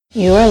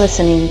You are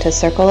listening to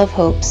Circle of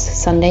Hope's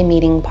Sunday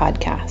Meeting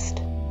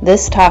Podcast.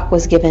 This talk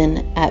was given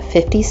at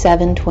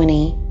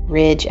 5720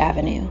 Ridge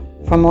Avenue.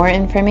 For more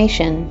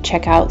information,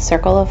 check out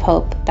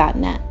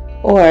circleofhope.net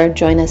or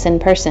join us in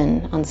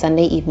person on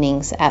Sunday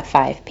evenings at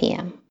 5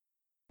 p.m.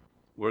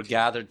 We're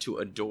gathered to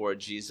adore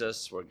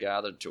Jesus. We're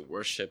gathered to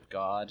worship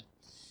God.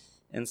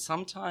 And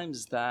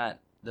sometimes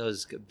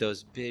those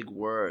big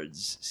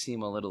words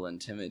seem a little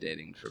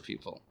intimidating for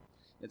people.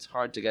 It's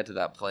hard to get to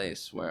that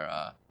place where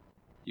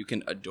you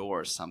can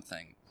adore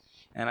something.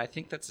 And I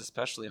think that's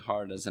especially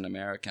hard as an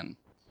American,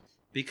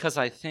 because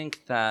I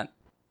think that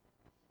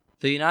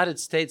the United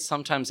States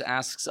sometimes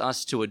asks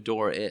us to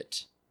adore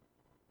it.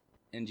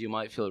 And you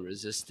might feel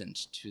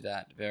resistant to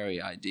that very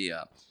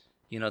idea.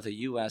 You know, the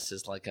U.S.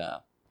 is like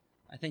I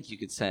think you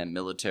could say a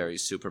military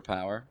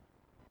superpower.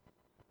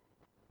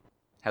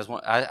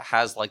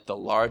 Has like the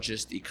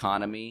largest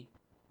economy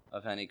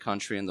of any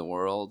country in the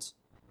world.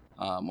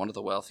 One of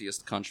the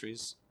wealthiest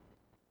countries.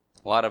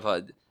 A lot of,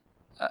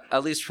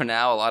 at least for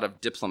now, a lot of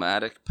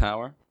diplomatic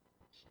power.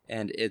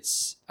 And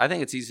I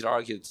think it's easy to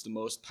argue it's the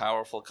most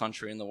powerful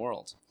country in the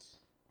world.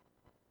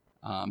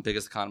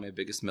 Biggest economy,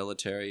 biggest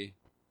military,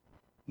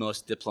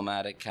 most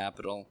diplomatic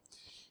capital.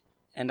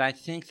 And I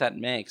think that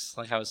makes,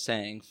 like I was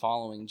saying,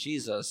 following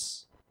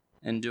Jesus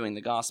and doing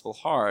the gospel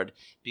hard,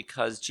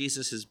 because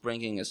Jesus is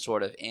bringing a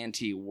sort of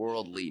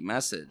anti-worldly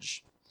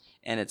message,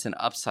 and it's an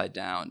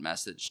upside-down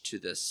message to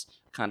this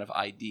kind of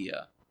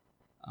idea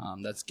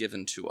that's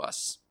given to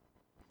us.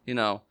 You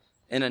know,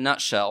 in a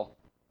nutshell,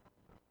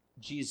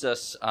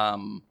 Jesus,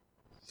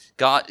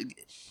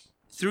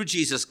 through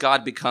Jesus,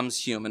 God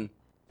becomes human,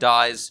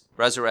 dies,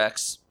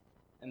 resurrects,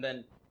 and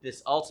then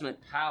this ultimate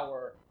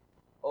power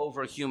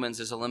over humans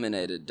is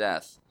eliminated,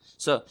 death.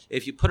 So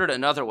if you put it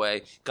another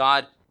way,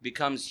 God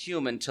becomes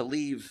human to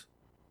leave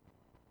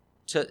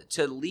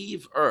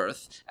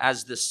earth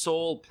as the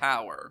sole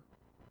power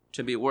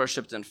to be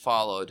worshipped and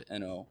followed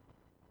and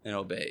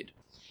obeyed.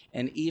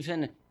 And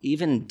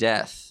even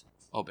death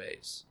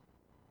obeys.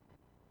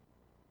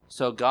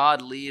 So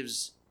God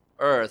leaves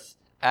earth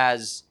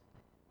as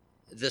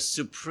the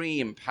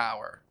supreme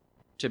power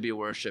to be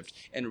worshipped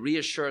and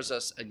reassures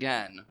us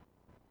again,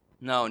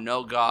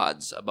 no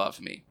gods above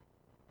me.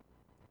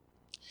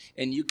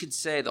 And you could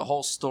say the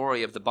whole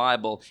story of the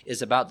Bible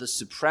is about the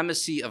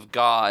supremacy of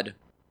God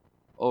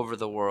over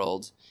the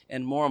world,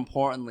 and more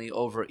importantly,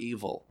 over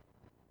evil.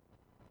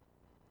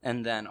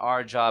 And then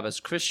our job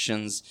as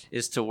Christians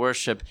is to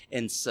worship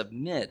and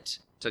submit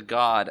to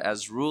God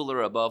as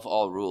ruler above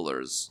all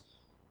rulers,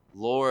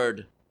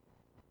 Lord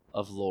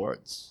of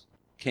lords,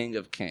 King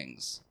of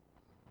kings,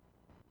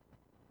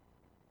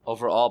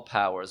 over all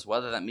powers,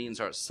 whether that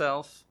means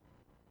ourself,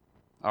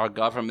 our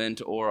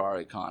government, or our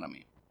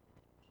economy.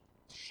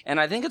 And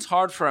I think it's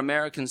hard for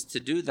Americans to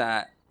do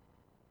that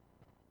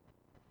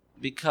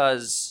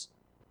because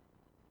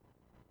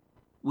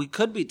we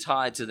could be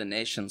tied to the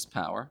nation's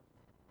power,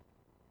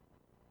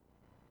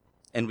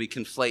 and we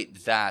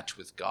conflate that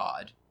with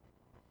God.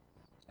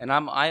 And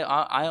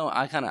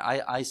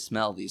I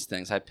smell these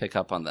things. I pick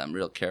up on them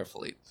real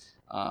carefully,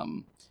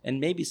 and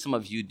maybe some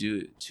of you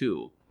do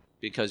too,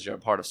 because you're a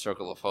part of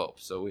Circle of Hope.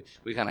 So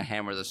we kind of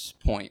hammer this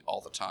point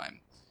all the time.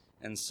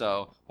 And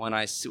so when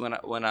I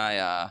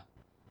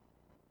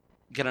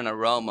get an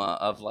aroma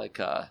of like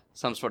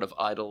some sort of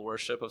idol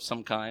worship of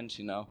some kind,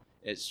 you know,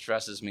 it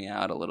stresses me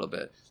out a little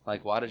bit.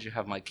 Like, why did you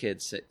have my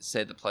kids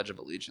say the Pledge of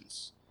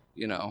Allegiance?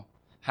 You know,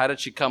 how did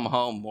she come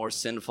home more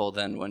sinful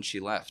than when she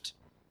left?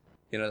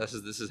 You know, this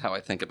is how I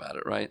think about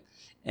it, right?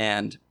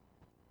 And,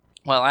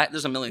 well,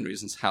 there's a million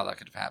reasons how that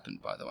could have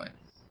happened, by the way.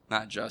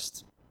 Not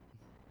just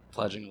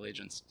pledging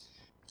allegiance.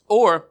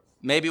 Or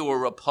maybe we're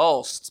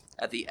repulsed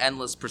at the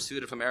endless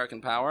pursuit of American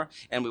power,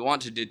 and we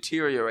want to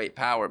deteriorate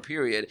power,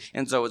 period.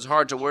 And so it's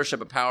hard to worship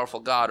a powerful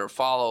God or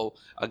follow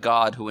a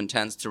God who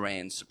intends to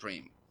reign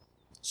supreme.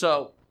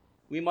 So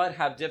we might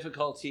have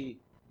difficulty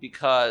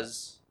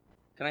because...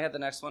 Can I have the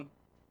next one?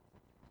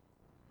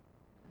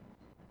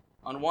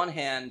 On one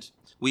hand,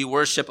 we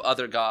worship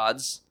other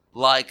gods,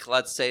 like,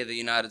 let's say, the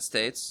United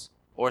States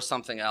or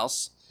something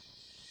else.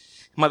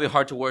 It might be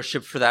hard to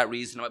worship for that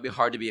reason. It might be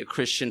hard to be a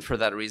Christian for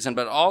that reason.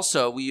 But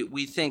also, we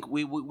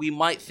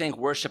might think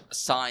worship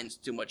assigns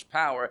too much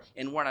power,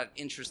 and we're not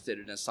interested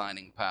in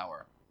assigning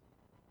power,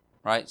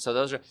 right? So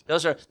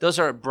those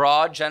are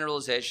broad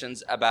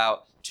generalizations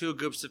about two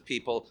groups of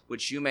people,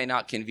 which you may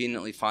not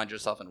conveniently find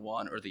yourself in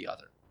one or the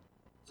other.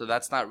 So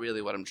that's not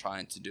really what I'm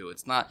trying to do.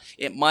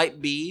 It might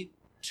be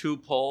two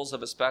poles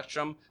of a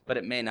spectrum, but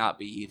it may not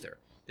be either.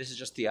 This is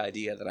just the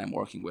idea that I'm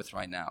working with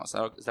right now. Is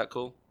that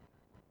cool?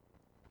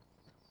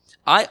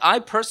 I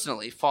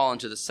personally fall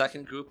into the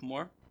second group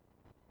more.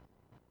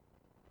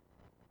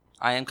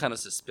 I am kind of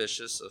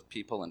suspicious of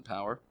people in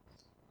power,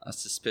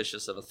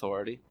 suspicious of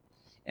authority.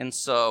 And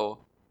so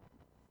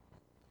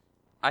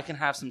I can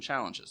have some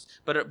challenges.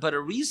 But a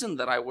reason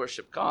that I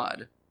worship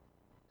God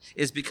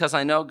is because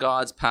I know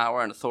God's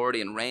power and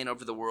authority and reign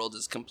over the world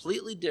is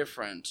completely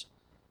different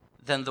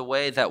than the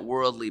way that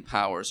worldly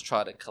powers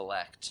try to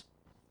collect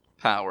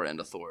power and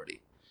authority.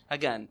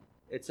 Again,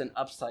 It's an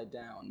upside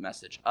down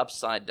message,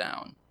 upside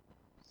down.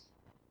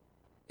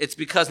 It's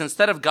because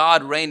instead of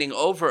God reigning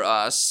over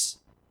us,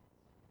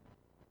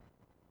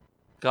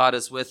 God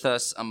is with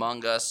us,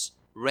 among us,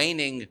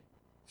 reigning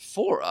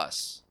for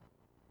us,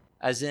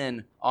 as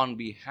in on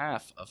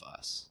behalf of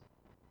us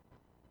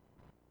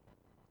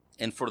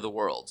and for the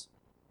world.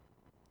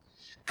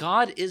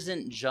 God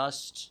isn't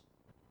just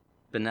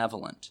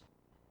benevolent.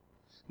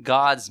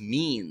 God's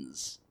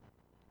means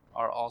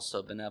are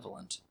also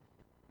benevolent.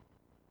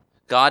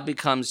 God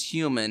becomes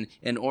human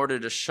in order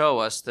to show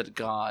us that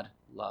God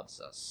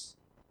loves us.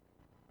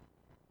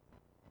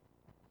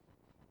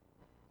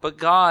 But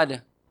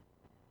God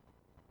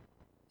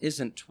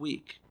isn't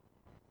weak.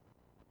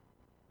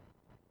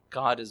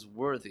 God is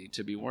worthy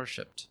to be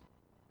worshipped.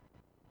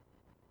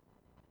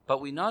 But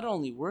we not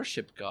only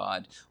worship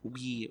God,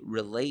 we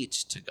relate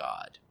to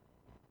God.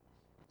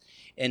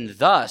 And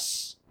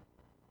thus,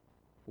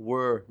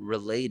 we're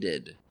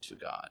related to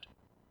God.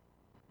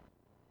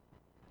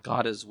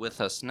 God is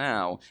with us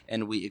now,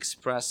 and we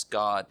express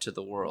God to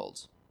the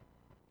world.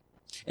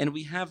 And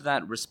we have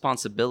that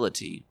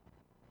responsibility.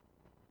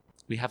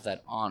 We have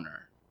that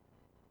honor.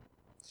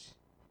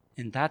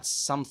 And that's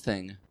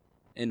something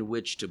in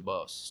which to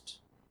boast.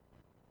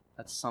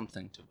 That's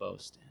something to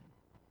boast in.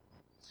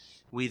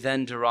 We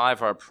then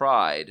derive our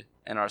pride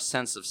and our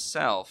sense of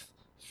self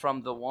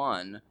from the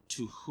one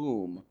to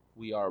whom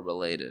we are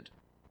related.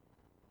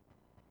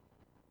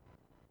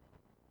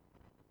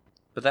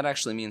 But that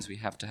actually means we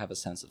have to have a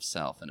sense of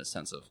self and a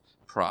sense of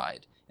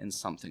pride and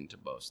something to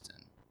boast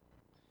in.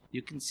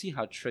 You can see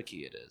how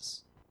tricky it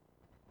is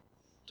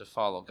to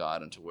follow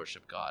God and to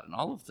worship God, and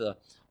all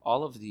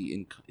of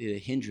the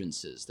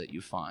hindrances that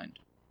you find,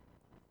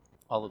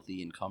 all of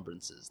the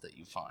encumbrances that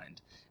you find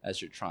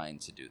as you're trying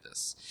to do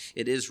this.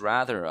 It is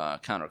rather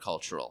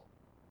countercultural,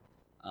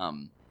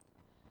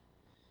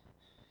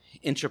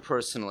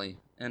 interpersonally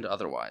and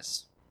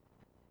otherwise.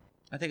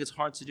 I think it's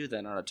hard to do that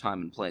in our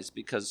time and place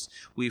because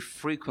we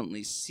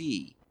frequently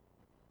see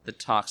the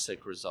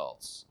toxic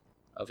results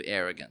of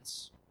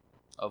arrogance,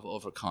 of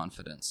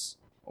overconfidence,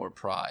 or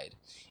pride.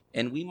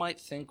 And we might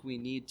think we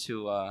need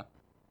to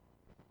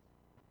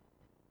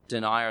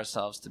deny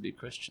ourselves to be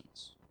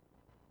Christians.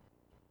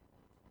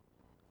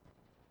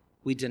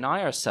 We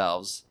deny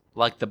ourselves,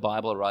 like the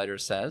Bible writer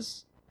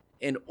says,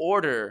 in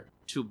order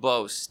to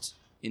boast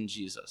in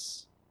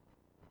Jesus,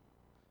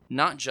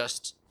 not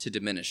just to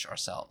diminish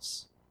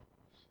ourselves.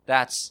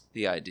 That's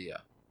the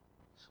idea.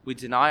 We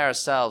deny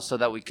ourselves so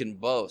that we can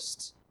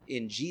boast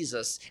in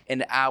Jesus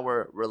and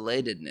our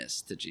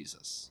relatedness to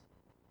Jesus.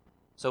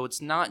 So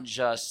it's not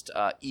just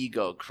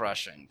ego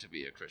crushing to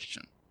be a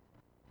Christian.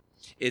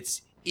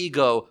 It's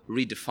ego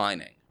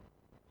redefining.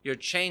 You're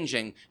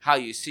changing how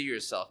you see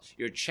yourself.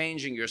 You're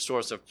changing your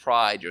source of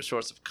pride, your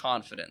source of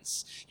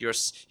confidence, your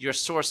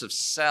source of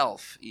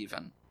self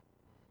even.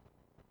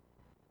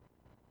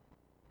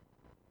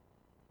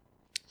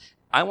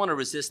 I want to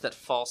resist that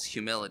false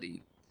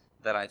humility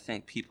that I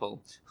think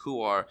people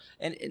who are,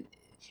 and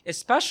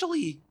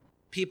especially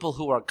people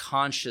who are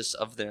conscious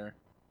of their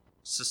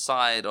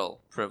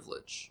societal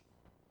privilege,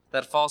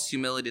 that false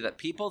humility that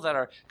people that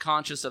are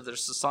conscious of their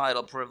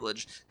societal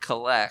privilege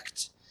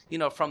collect,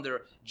 from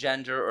their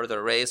gender or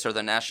their race or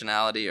their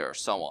nationality or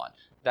so on,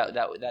 that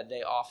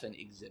they often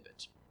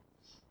exhibit.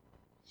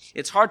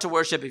 It's hard to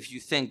worship if you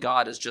think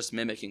God is just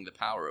mimicking the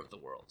power of the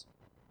world.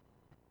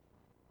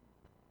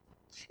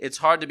 It's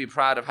hard to be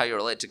proud of how you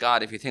relate to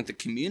God if you think the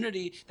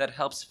community that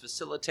helps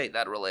facilitate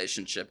that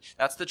relationship,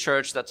 that's the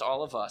church, that's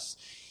all of us.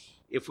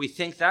 If we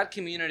think that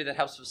community that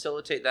helps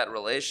facilitate that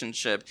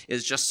relationship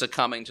is just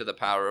succumbing to the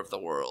power of the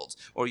world,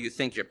 or you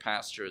think your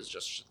pastor is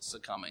just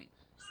succumbing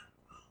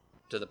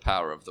to the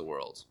power of the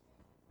world.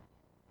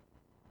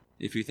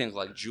 If you think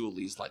like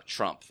Julie's like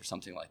Trump or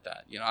something like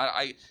that.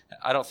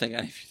 I don't think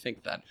any of you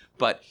think that.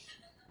 But,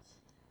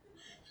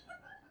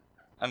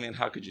 I mean,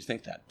 how could you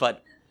think that?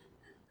 But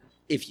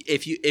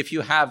if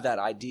you have that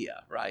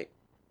idea, right?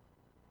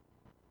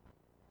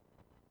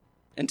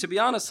 And to be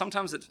honest,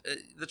 sometimes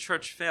the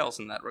church fails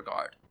in that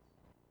regard.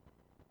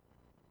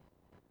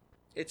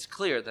 It's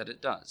clear that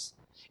it does.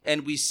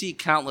 And we see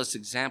countless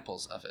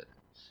examples of it,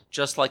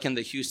 just like in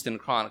the Houston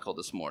Chronicle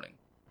this morning,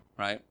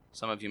 right?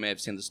 Some of you may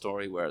have seen the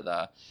story where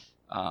the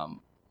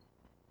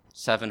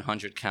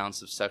 700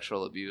 counts of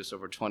sexual abuse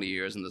over 20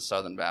 years in the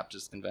Southern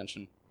Baptist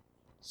Convention.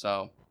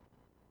 So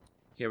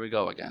here we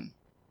go again,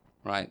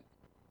 right?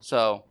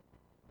 So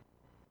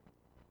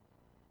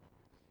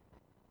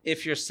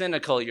if you're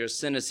cynical, your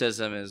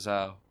cynicism is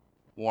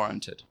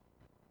warranted.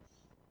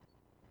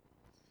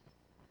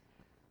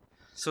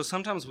 So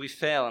sometimes we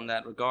fail in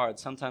that regard.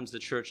 Sometimes the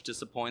church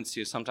disappoints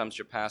you. Sometimes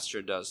your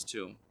pastor does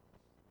too.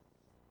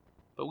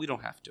 But we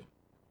don't have to.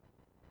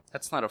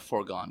 That's not a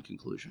foregone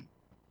conclusion.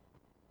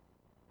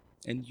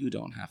 And you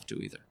don't have to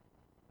either.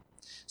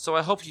 So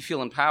I hope you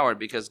feel empowered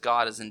because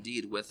God is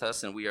indeed with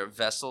us and we are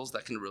vessels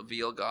that can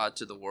reveal God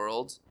to the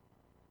world.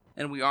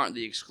 And we aren't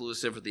the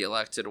exclusive or the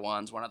elected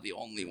ones. We're not the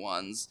only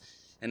ones.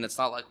 And it's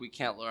not like we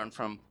can't learn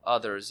from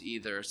others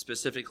either,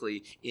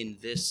 specifically in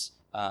this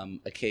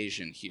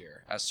occasion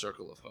here as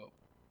Circle of Hope.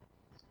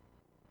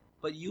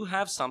 But you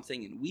have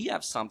something, and we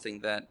have something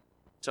that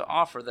to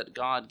offer that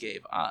God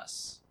gave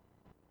us.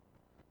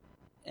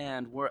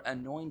 And we're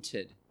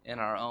anointed in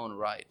our own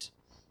right.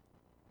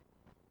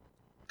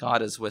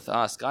 God is with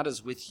us. God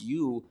is with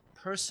you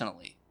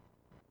personally.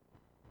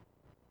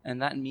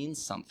 And that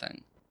means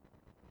something.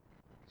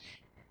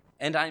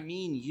 And I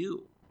mean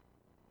you.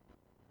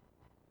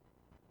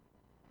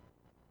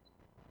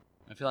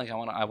 I feel like I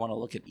want to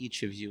look at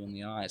each of you in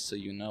the eye so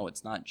you know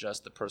it's not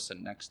just the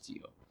person next to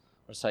you.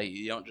 Or so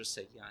you don't just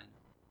say, yeah, I know.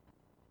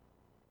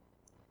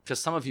 Because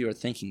some of you are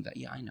thinking that,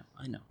 yeah, I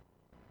know.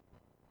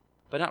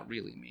 But not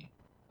really me.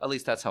 At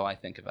least that's how I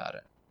think about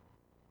it.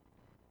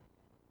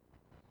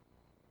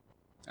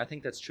 I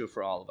think that's true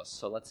for all of us,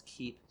 so let's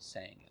keep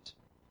saying it.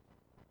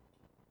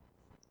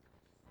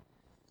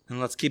 And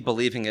let's keep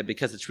believing it,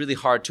 because it's really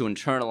hard to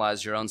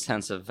internalize your own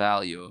sense of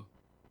value,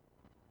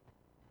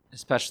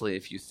 especially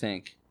if you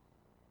think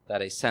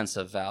that a sense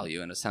of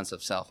value and a sense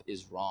of self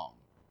is wrong.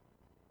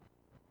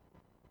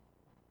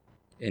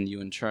 And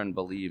you in turn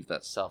believe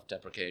that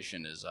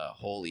self-deprecation is a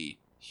holy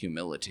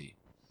humility.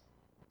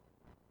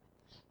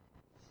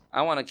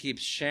 I want to keep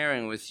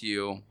sharing with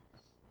you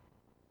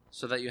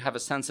so that you have a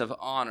sense of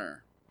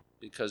honor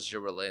because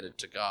you're related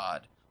to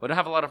God. We don't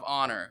have a lot of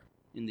honor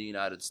in the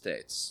United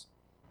States.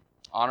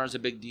 Honor is a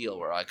big deal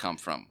where I come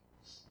from.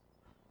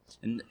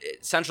 In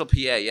Central PA,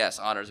 yes,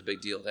 honor is a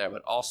big deal there,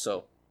 but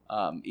also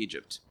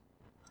Egypt.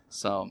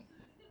 So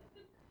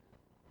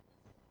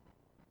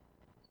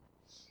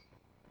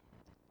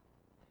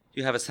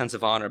you have a sense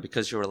of honor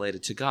because you're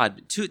related to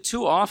God.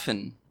 Too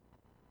often,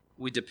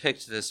 we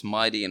depict this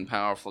mighty and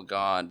powerful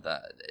God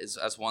that is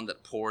as one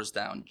that pours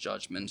down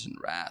judgment and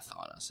wrath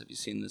on us. Have you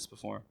seen this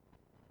before?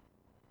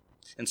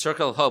 In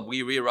Circle of Hope,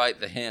 we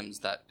rewrite the hymns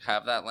that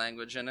have that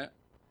language in it,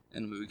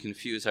 and we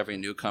confuse every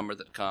newcomer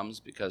that comes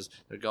because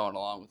they're going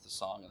along with the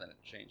song and then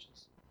it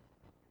changes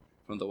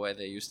from the way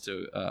they used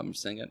to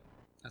sing it.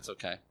 That's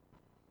okay.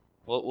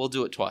 We'll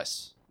do it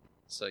twice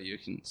so you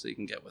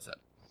can get with it.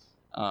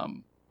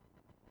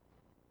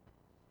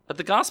 But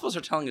the Gospels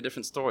are telling a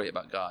different story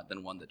about God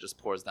than one that just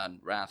pours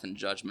down wrath and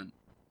judgment.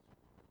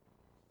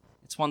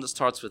 It's one that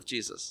starts with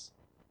Jesus.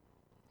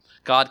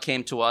 God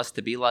came to us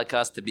to be like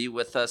us, to be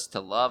with us, to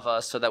love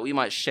us, so that we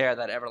might share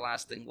that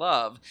everlasting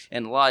love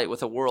and light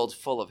with a world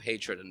full of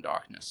hatred and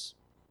darkness.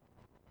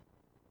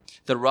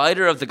 The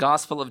writer of the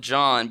Gospel of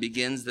John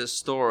begins this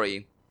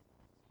story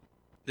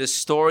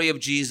of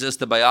Jesus,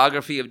 the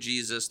biography of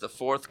Jesus, the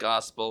fourth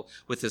Gospel,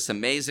 with this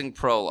amazing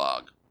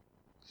prologue.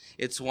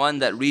 It's one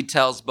that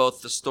retells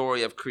both the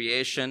story of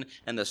creation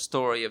and the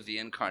story of the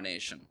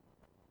incarnation.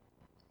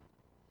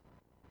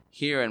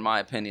 Here, in my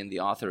opinion, the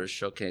author is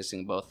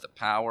showcasing both the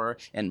power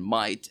and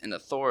might and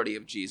authority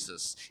of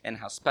Jesus and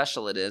how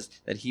special it is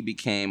that he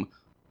became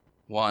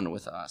one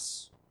with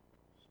us.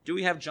 Do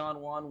we have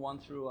John 1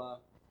 through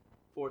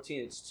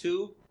 14? It's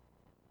 2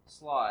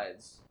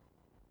 slides.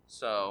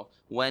 So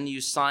when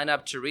you sign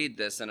up to read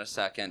this in a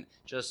second,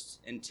 just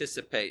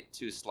anticipate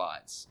 2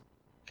 slides.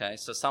 Okay,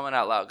 so someone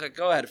out loud.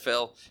 Go ahead,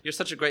 Phil. You're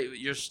such a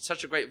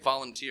great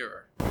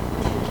volunteer. In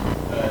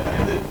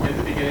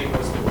the beginning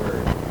was the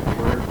Word. The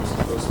Word was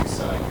close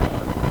beside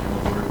God, and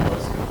the Word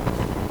was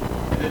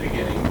God. In the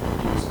beginning,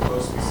 He was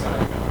close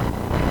beside God.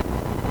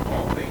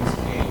 All things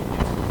came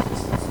into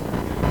existence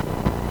through Him.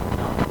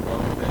 Not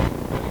one thing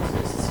that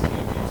exists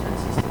came into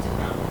existence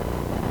without Him.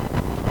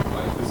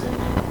 Life was in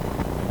Him,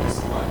 and this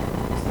life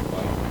is the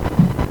light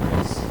of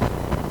grace.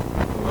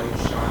 The light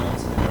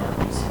shines in the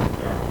darkness, and the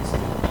darkness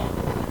did not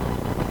overcome it.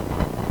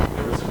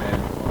 There was a man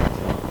called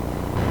John,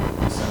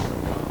 the son of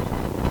God.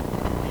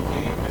 He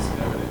came as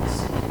evidence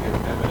to give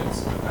evidence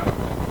about that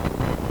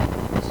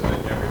light, so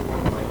that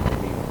everyone might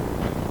believe through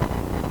him.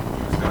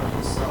 He was not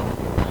himself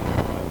the light,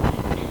 but he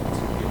came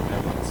to give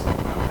evidence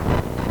about the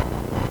light.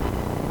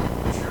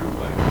 The true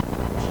light,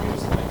 which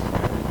gives light to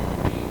every human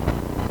being,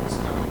 was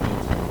coming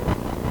into the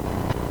world.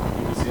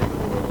 He was in the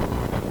world,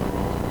 and the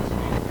world was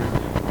made through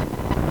him, and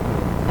the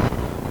world was made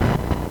without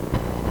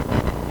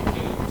him. He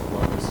came to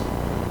what was his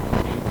own,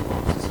 and his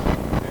own people did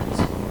not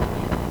receive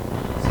him.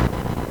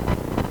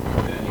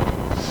 But anyone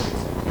who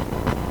accepted him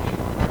became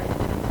a right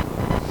to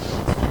God's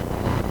children.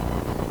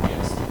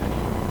 Yes, to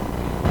anyone who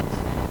believes in his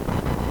name.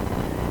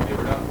 They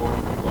were not born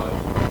from blood,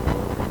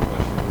 nor from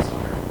flesh and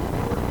desire,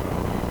 nor from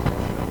the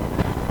intention of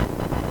man,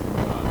 but from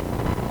God.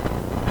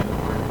 And the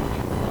Word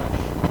became flesh,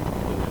 and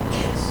lived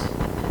among us.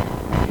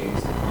 We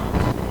gazed upon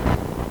his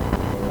glory, the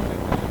glory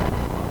like that of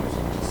the Father's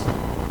only Son,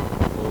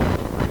 full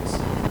of grace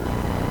and truth.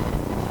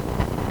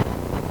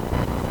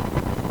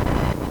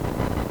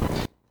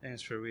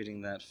 Thanks for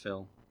reading that,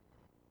 Phil.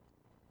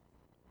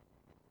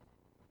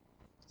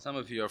 Some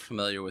of you are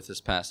familiar with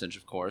this passage,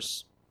 of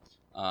course.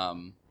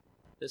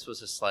 This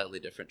was a slightly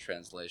different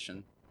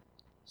translation,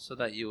 so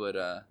that it would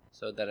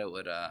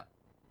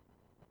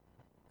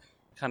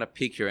kind of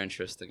pique your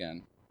interest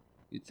again.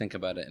 You'd think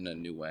about it in a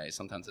new way.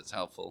 Sometimes it's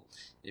helpful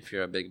if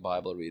you're a big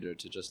Bible reader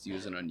to just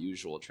use an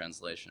unusual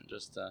translation,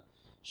 just to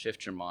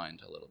shift your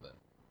mind a little bit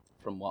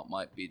from what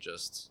might be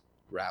just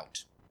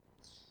route.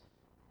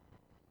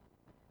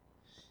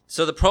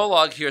 So the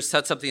prologue here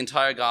sets up the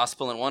entire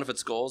gospel, and one of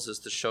its goals is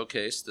to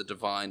showcase the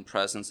divine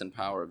presence and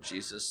power of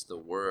Jesus. The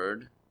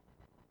Word,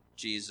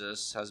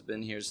 Jesus, has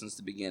been here since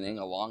the beginning,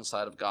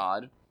 alongside of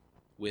God,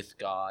 with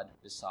God,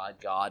 beside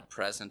God,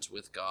 present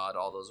with God,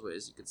 all those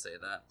ways you could say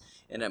that.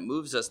 And it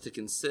moves us to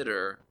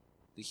consider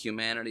the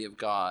humanity of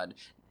God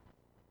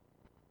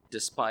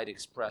despite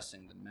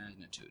expressing the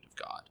magnitude of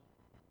God.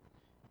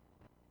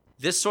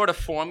 This sort of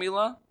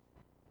formula,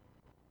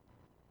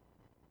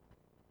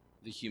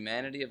 the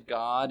humanity of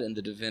God and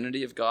the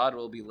divinity of God,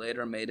 will be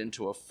later made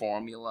into a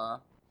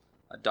formula,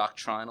 a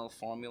doctrinal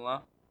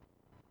formula,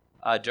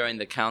 during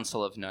the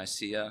Council of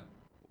Nicaea,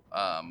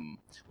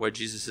 where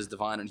Jesus'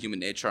 divine and human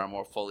nature are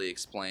more fully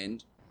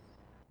explained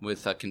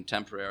with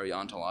contemporary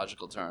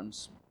ontological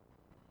terms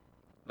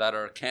that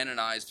are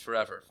canonized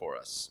forever for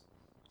us.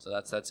 So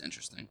that's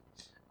interesting.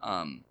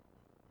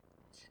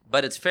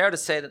 But it's fair to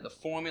say that the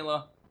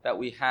formula that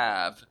we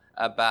have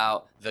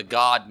about the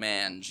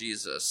God-man,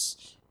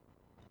 Jesus,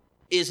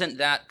 isn't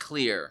that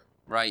clear,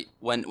 right,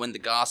 when the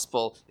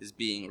gospel is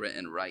being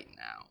written right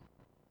now.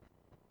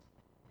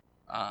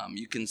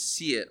 You can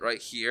see it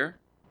right here.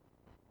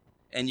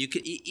 And you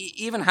can,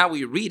 even how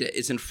we read it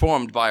is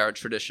informed by our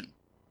tradition.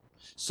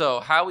 So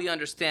how we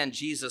understand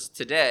Jesus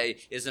today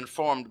is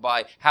informed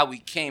by how we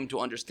came to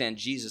understand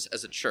Jesus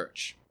as a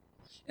church.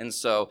 And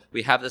so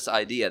we have this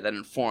idea that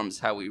informs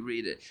how we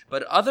read it.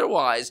 But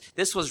otherwise,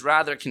 this was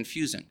rather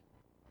confusing.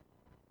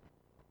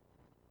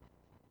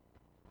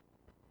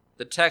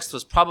 The text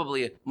was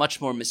probably much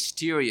more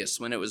mysterious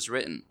when it was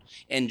written.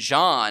 And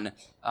John,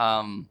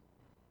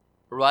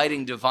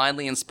 writing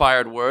divinely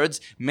inspired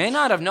words, may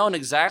not have known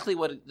exactly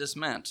what this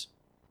meant.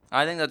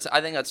 I think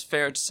that's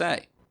fair to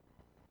say.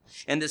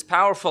 And this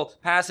powerful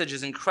passage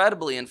is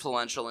incredibly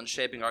influential in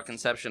shaping our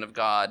conception of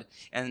God,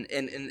 and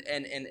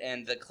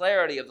the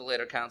clarity of the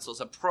later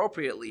councils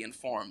appropriately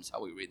informs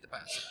how we read the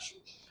passage.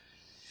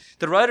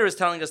 The writer is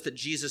telling us that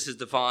Jesus is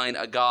divine,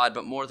 a God,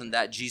 but more than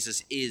that,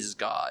 Jesus is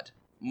God.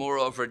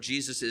 Moreover,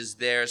 Jesus is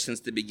there since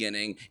the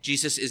beginning.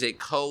 Jesus is a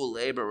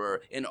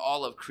co-laborer in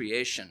all of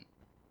creation.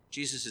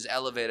 Jesus is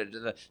elevated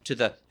to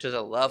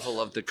the level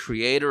of the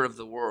creator of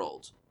the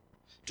world,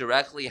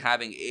 directly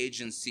having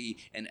agency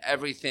in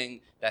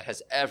everything that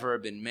has ever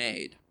been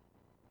made.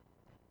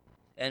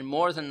 And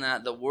more than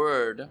that, the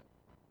Word,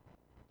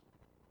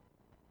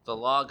 the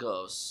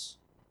Logos,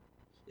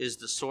 is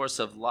the source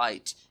of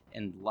light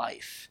and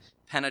life,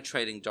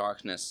 penetrating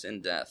darkness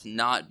and death,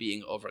 not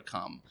being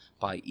overcome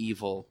by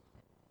evil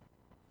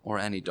or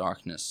any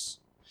darkness.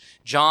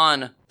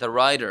 John, the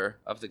writer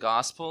of the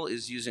gospel,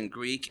 is using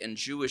Greek and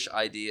Jewish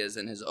ideas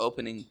in his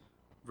opening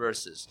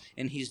verses.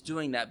 And he's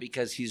doing that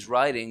because he's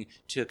writing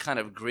to kind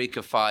of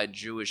Greekified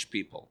Jewish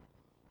people,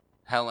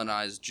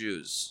 Hellenized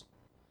Jews.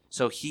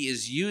 So he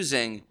is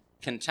using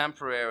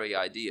contemporary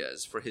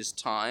ideas for his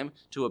time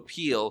to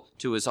appeal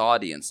to his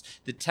audience.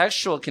 The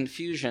textual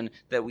confusion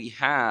that we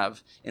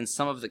have in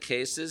some of the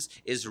cases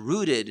is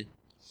rooted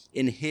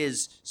in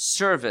his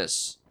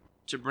service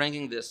to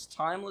bringing this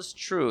timeless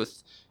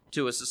truth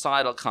to a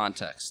societal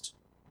context.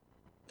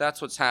 That's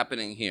what's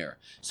happening here.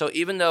 So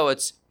even though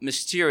it's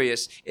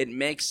mysterious, it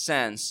makes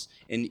sense,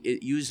 and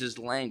it uses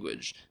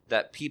language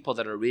that people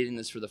that are reading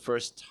this for the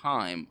first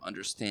time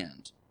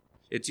understand.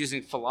 It's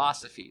using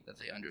philosophy that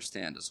they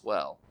understand as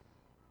well.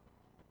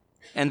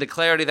 And the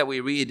clarity that we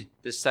read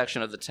this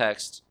section of the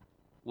text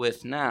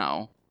with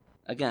now,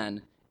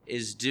 again,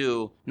 is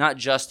due not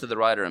just to the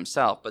writer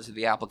himself, but to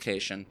the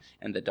application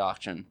and the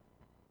doctrine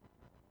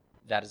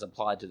that is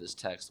applied to this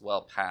text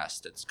well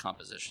past its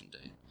composition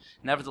date.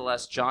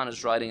 Nevertheless, John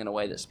is writing in a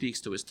way that speaks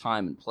to his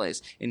time and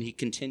place, and he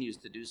continues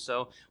to do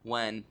so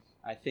when,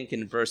 I think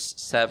in verse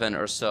 7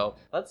 or so,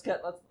 let's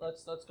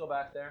go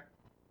back there,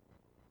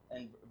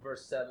 and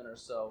verse 7 or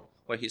so,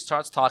 where he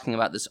starts talking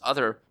about this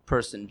other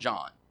person,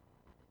 John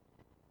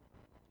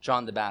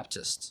the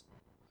Baptist,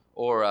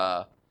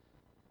 or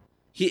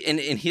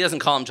he doesn't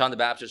call him John the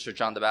Baptist or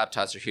John the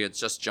Baptizer here,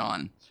 it's just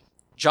John.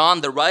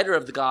 John, the writer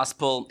of the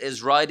gospel,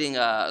 is writing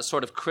a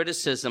sort of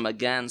criticism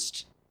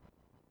against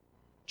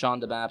John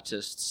the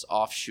Baptist's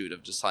offshoot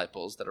of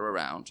disciples that are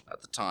around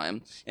at the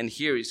time. And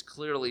here he's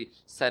clearly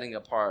setting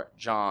apart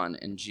John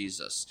and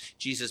Jesus.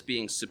 Jesus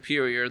being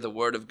superior, the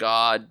word of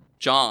God,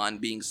 John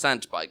being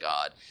sent by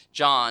God.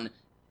 John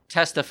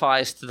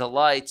testifies to the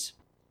light,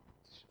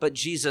 but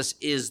Jesus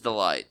is the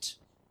light.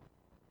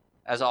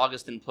 As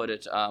Augustine put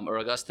it,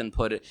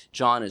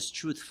 John is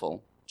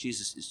truthful,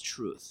 Jesus is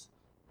truth.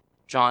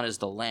 John is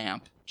the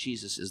lamp,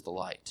 Jesus is the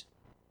light.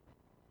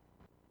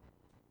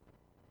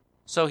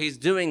 So he's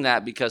doing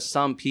that because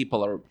some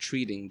people are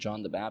treating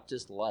John the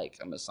Baptist like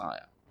a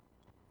Messiah.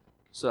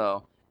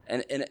 So,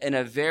 in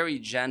a very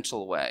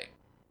gentle way,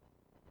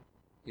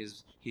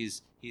 he's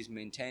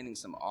maintaining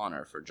some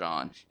honor for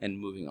John and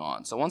moving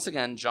on. So once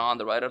again, John,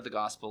 the writer of the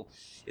gospel,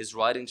 is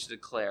writing to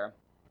declare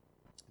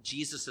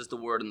Jesus is the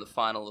word and the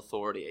final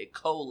authority, a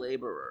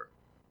co-laborer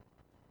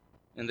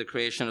in the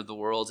creation of the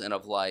world and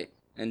of light,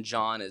 and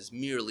John is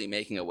merely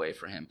making a way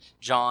for him.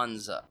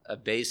 John's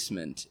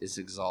abasement is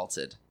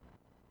exalted.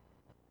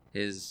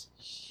 His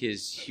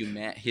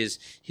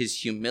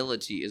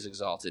humility is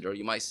exalted, or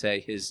you might say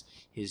his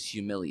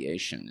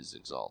humiliation is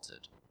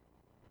exalted.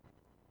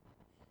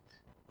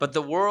 But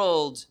the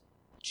world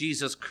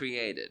Jesus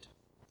created,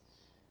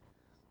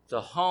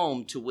 the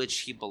home to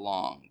which he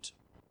belonged,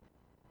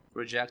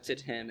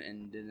 rejected him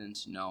and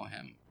didn't know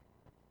him.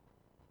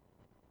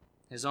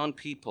 His own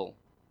people,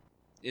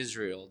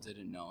 Israel,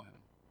 didn't know him.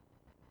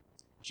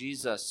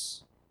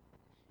 Jesus,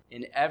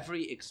 in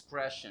every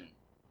expression,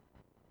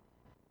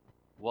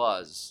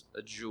 was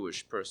a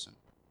Jewish person.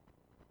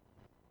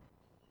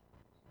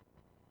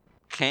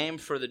 Came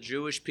for the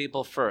Jewish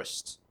people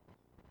first,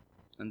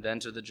 and then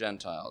to the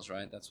Gentiles,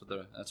 right? That's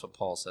what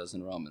Paul says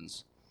in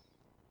Romans.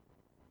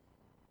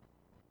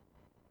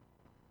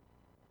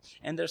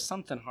 And there's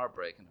something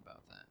heartbreaking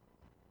about that.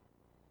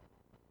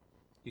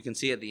 You can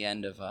see at the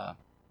end of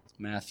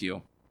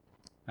Matthew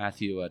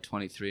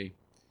 23,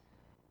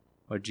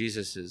 where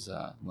Jesus is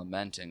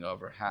lamenting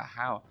over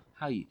how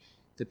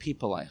the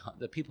people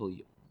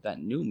that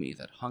knew me,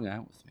 that hung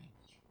out with me,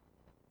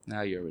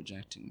 now you're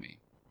rejecting me,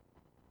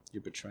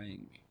 you're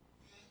betraying me.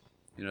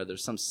 You know,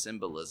 there's some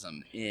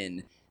symbolism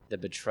in the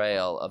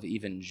betrayal of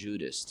even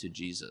Judas to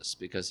Jesus,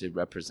 because it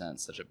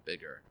represents such a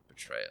bigger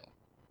betrayal.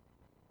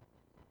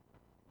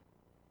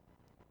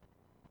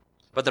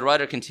 But the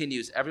writer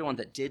continues, everyone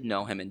that did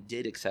know him and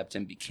did accept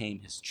him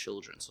became his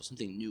children. So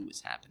something new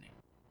is happening.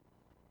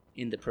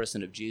 In the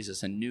person of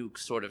Jesus, a new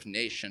sort of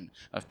nation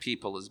of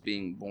people is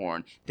being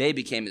born. They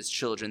became his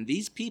children.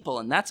 These people,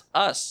 and that's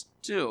us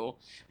too,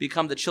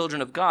 become the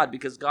children of God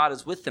because God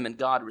is with them and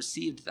God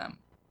received them.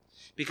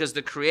 Because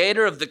the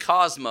creator of the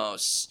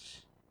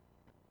cosmos,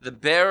 the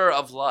bearer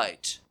of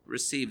light,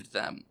 received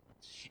them.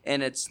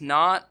 And it's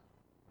not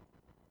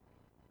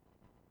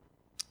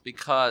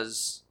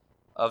because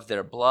of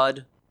their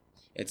blood.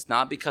 It's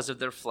not because of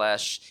their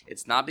flesh.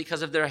 It's not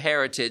because of their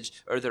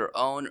heritage or their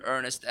own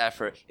earnest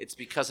effort. It's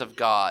because of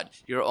God.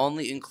 You're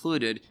only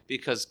included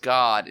because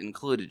God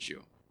included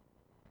you.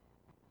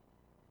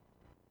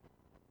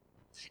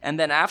 And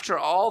then after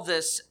all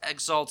this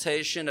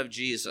exaltation of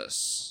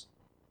Jesus,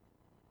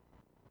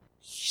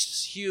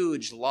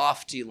 huge,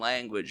 lofty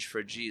language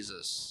for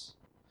Jesus,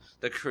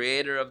 the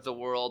creator of the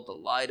world, the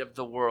light of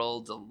the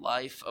world, the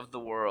life of the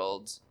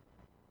world,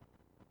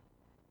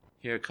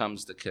 here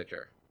comes the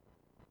kicker.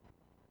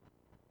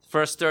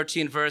 First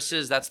 13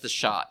 verses, that's the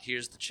shot.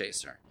 Here's the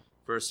chaser.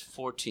 Verse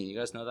 14. You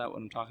guys know that, what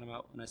I'm talking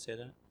about when I say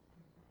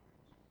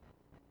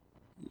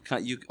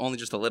that? You only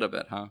just a little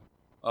bit, huh?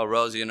 Oh,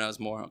 Rosie knows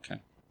more?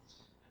 Okay.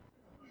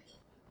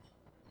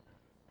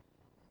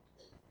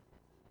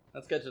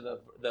 Let's get to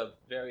the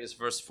various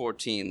verse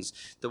 14s.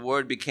 The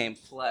Word became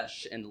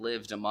flesh and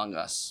lived among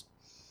us.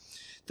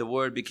 The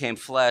Word became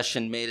flesh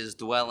and made his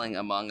dwelling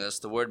among us.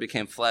 The Word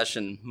became flesh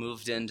and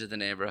moved into the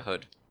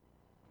neighborhood.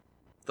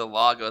 The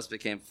Logos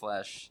became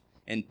flesh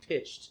and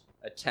pitched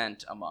a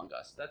tent among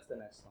us. That's the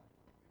next line.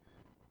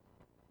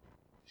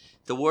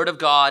 The Word of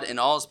God in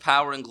all his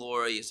power and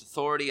glory, his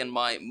authority and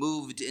might,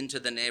 moved into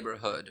the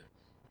neighborhood,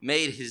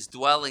 made his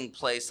dwelling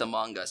place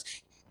among us.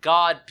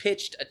 God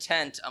pitched a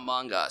tent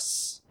among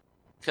us,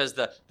 because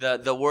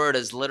the word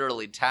is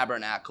literally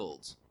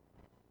tabernacled.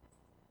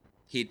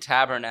 He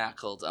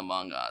tabernacled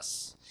among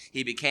us.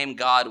 He became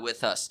God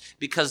with us,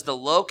 because the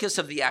locus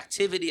of the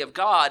activity of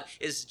God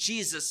is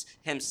Jesus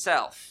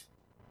himself.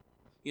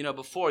 You know,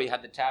 before you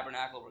had the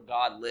tabernacle where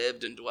God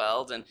lived and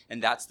dwelled,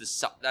 and that's the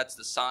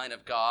sign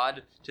of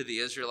God to the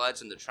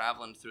Israelites, and they're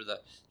traveling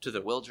to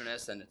the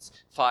wilderness, and it's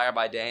fire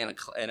by day a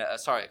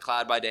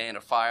cloud by day and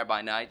a fire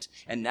by night.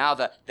 And now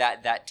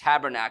that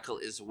tabernacle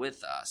is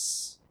with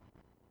us,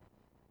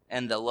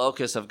 and the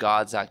locus of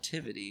God's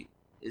activity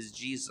is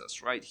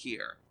Jesus right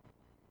here.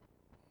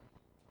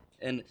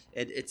 And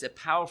it's a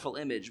powerful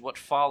image. What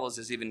follows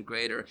is even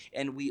greater,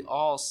 and we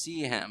all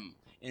see him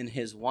in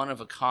his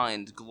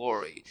one-of-a-kind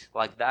glory,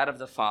 like that of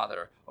the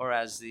Father, or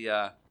as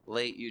the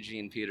late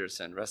Eugene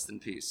Peterson, rest in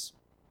peace,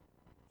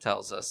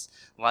 tells us,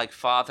 like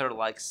Father,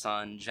 like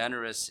Son,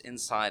 generous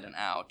inside and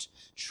out,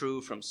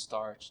 true from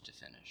start to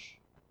finish.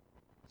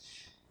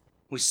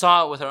 We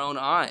saw it with our own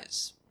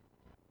eyes.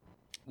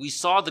 We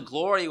saw the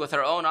glory with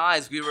our own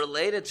eyes. We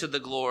related to the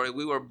glory.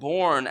 We were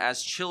born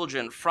as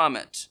children from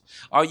it.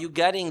 Are you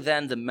getting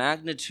then the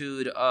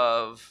magnitude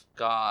of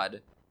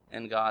God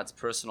and God's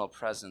personal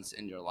presence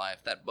in your life?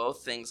 That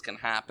both things can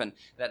happen.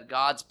 That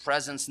God's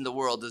presence in the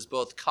world is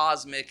both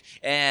cosmic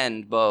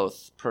and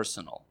both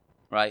personal,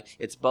 right?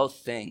 It's both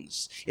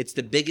things. It's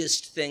the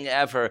biggest thing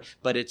ever,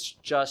 but it's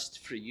just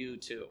for you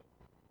too.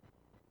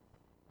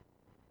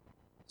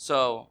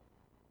 So,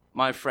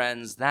 my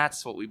friends,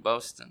 that's what we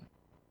boast in.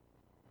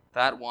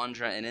 That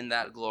wonder and in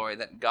that glory,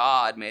 that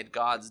God made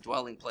God's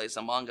dwelling place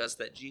among us,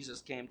 that Jesus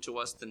came to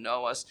us to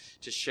know us,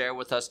 to share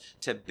with us,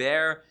 to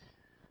bear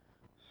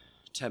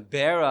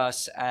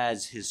us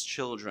as his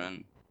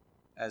children,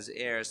 as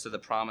heirs to the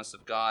promise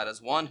of God,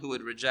 as one who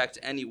would reject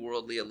any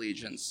worldly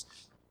allegiance.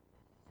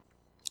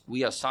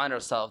 We assign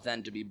ourselves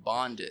then to be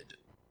bonded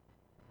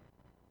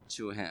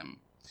to him.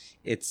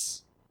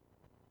 It's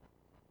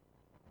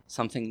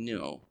something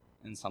new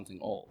and something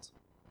old.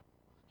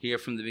 Here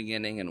from the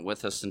beginning and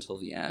with us until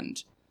the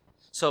end.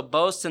 So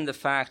boast in the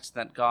fact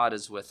that God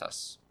is with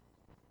us.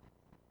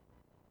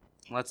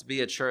 Let's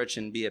be a church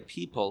and be a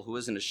people who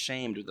isn't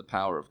ashamed of the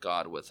power of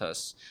God with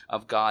us,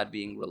 of God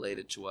being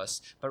related to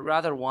us, but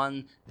rather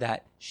one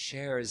that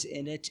shares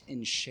in it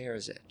and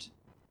shares it.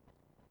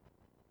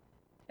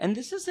 And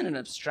this isn't an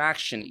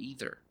abstraction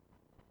either.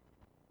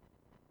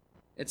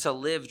 It's a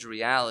lived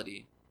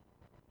reality.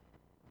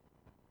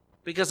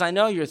 Because I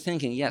know you're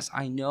thinking, yes,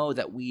 I know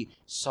that we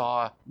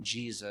saw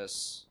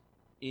Jesus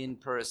in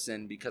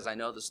person because I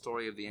know the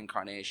story of the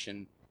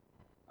incarnation.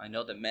 I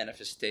know the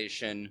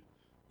manifestation.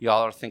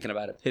 Y'all are thinking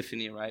about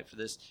Epiphany, right,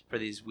 for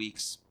these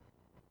weeks.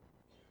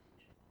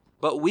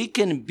 But we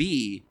can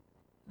be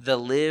the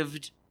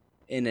lived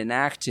and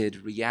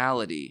enacted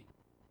reality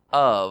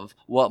of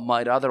what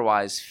might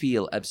otherwise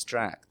feel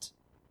abstract.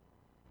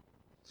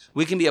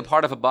 We can be a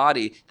part of a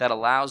body that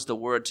allows the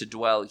Word to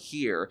dwell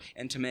here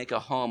and to make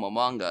a home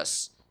among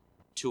us,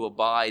 to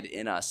abide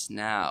in us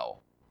now,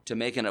 to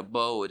make an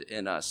abode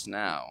in us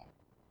now.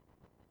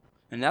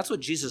 And that's what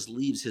Jesus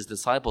leaves his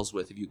disciples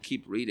with if you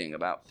keep reading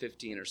about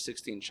 15 or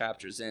 16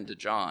 chapters into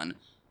John.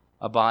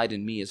 Abide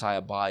in me as I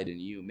abide in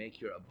you.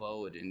 Make your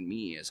abode in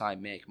me as I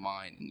make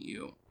mine in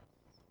you.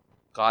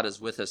 God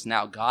is with us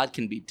now. God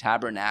can be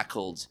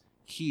tabernacled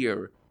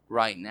here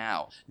right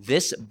now.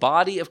 This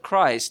body of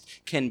Christ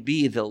can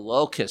be the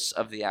locus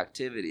of the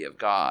activity of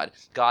God.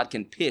 God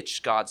can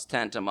pitch God's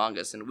tent among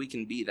us, and we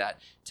can be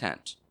that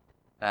tent,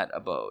 that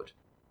abode.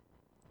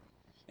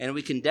 And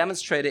we can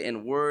demonstrate it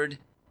in word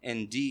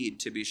and deed,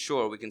 to be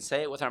sure. We can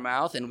say it with our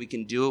mouth and we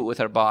can do it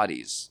with our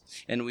bodies.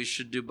 And we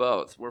should do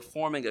both. We're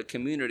forming a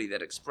community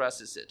that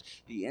expresses it.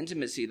 The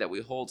intimacy that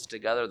we hold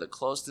together, the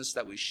closeness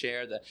that we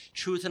share, the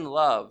truth and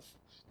love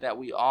that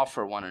we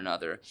offer one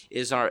another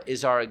is our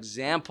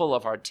example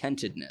of our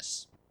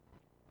tentedness.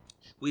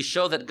 We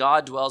show that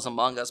God dwells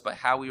among us by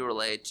how we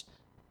relate,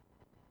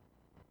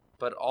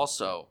 but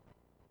also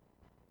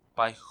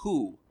by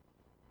who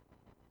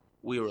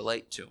we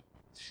relate to.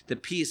 The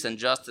peace and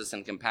justice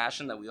and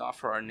compassion that we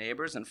offer our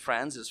neighbors and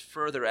friends is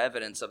further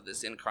evidence of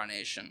this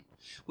incarnation.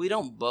 We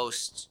don't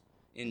boast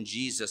in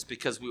Jesus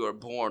because we were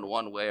born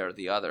one way or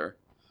the other,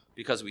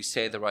 because we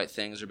say the right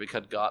things, or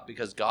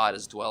because God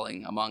is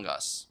dwelling among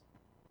us.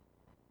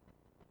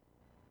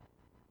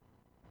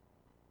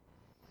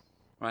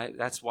 Right?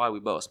 That's why we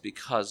boast,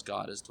 because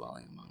God is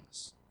dwelling among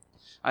us.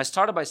 I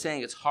started by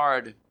saying it's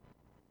hard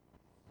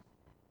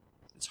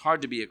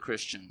to be a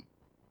Christian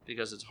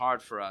because it's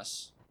hard for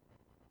us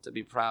to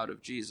be proud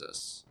of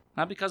Jesus.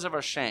 Not because of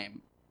our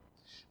shame,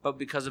 but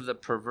because of the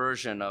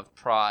perversion of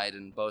pride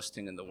and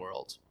boasting in the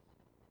world.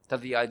 That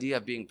the idea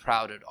of being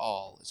proud at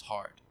all is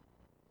hard.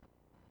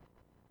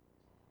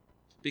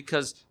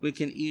 Because we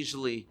can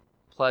easily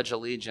pledge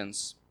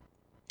allegiance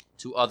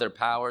to other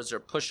powers or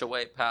push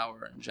away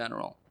power in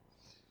general.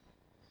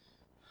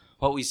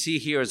 What we see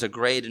here is a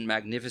great and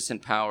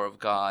magnificent power of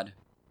God,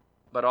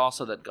 but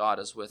also that God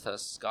is with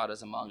us, God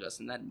is among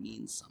us, and that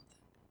means something.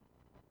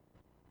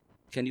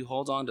 Can you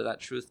hold on to that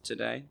truth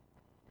today?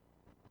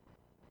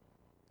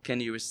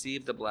 Can you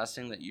receive the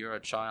blessing that you're a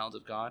child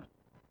of God?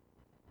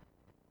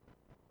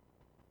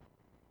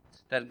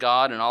 That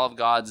God and all of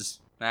God's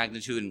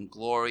magnitude and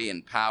glory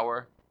and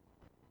power,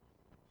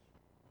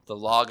 the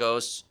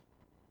Logos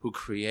who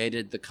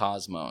created the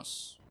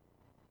cosmos,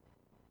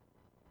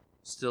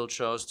 still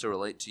chose to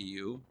relate to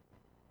you,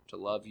 to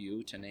love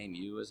you, to name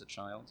you as a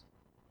child?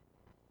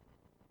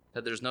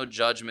 That there's no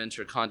judgment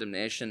or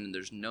condemnation and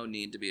there's no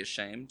need to be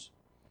ashamed?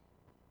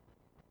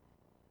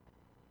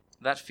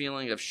 That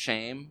feeling of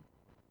shame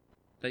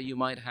that you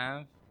might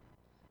have,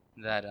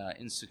 that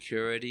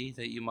insecurity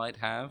that you might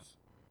have,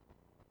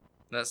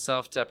 that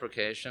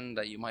self-deprecation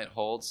that you might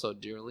hold so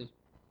dearly,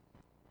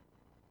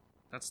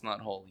 that's not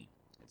holy.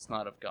 It's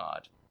not of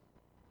God.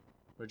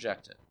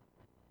 Reject it.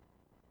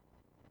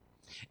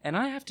 And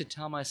I have to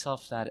tell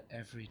myself that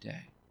every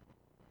day.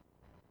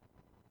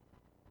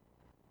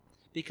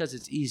 Because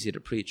it's easy to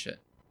preach it.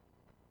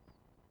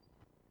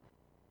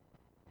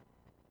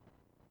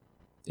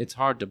 It's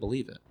hard to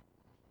believe it.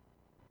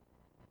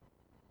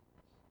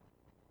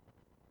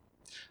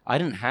 I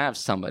didn't have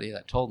somebody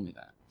that told me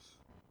that.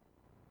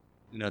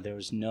 There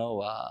was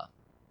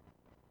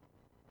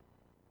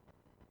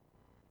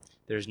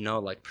there's no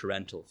like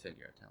parental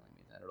figure telling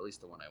me that, or at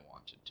least the one I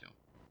wanted to.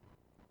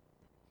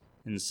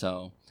 And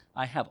so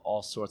I have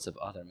all sorts of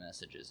other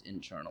messages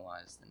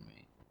internalized in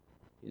me,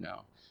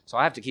 So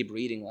I have to keep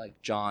reading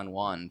like John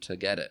 1 to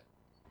get it,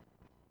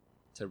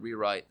 to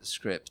rewrite the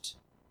script,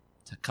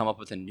 to come up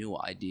with a new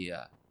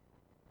idea.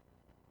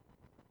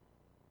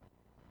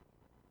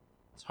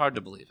 It's hard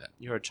to believe it.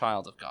 You're a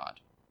child of God,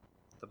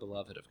 the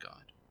beloved of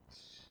God.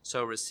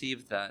 So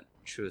receive that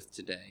truth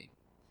today.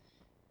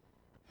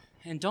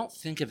 And don't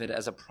think of it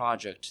as a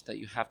project that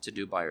you have to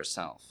do by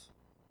yourself.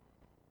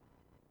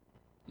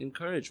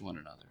 Encourage one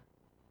another.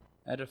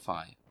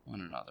 Edify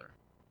one another.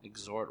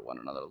 Exhort one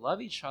another.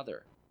 Love each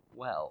other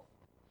well.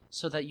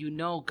 so that you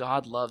know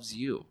God loves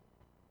you.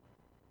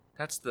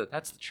 That's the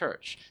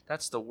church.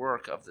 That's the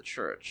work of the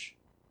church.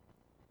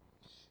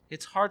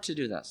 It's hard to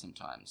do that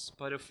sometimes,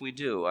 but if we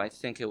do, I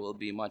think it will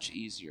be much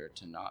easier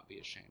to not be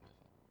ashamed of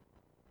it.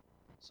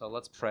 So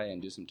let's pray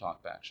and do some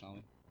talk back, shall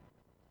we?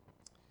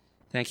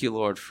 Thank you,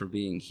 Lord, for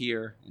being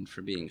here and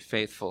for being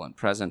faithful and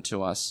present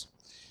to us.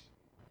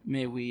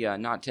 May we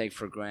not take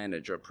for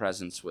granted your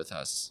presence with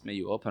us. May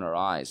you open our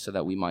eyes so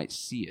that we might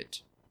see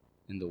it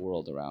in the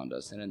world around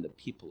us and in the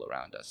people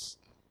around us.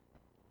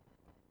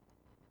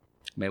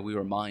 May we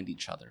remind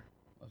each other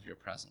of your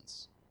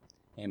presence.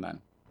 Amen.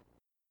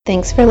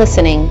 Thanks for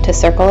listening to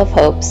Circle of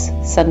Hope's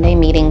Sunday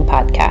Meeting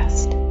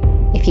Podcast.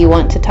 If you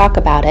want to talk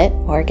about it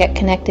or get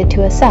connected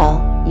to a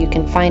cell, you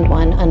can find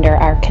one under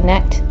our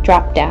Connect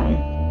drop-down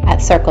at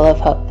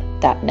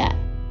circleofhope.net.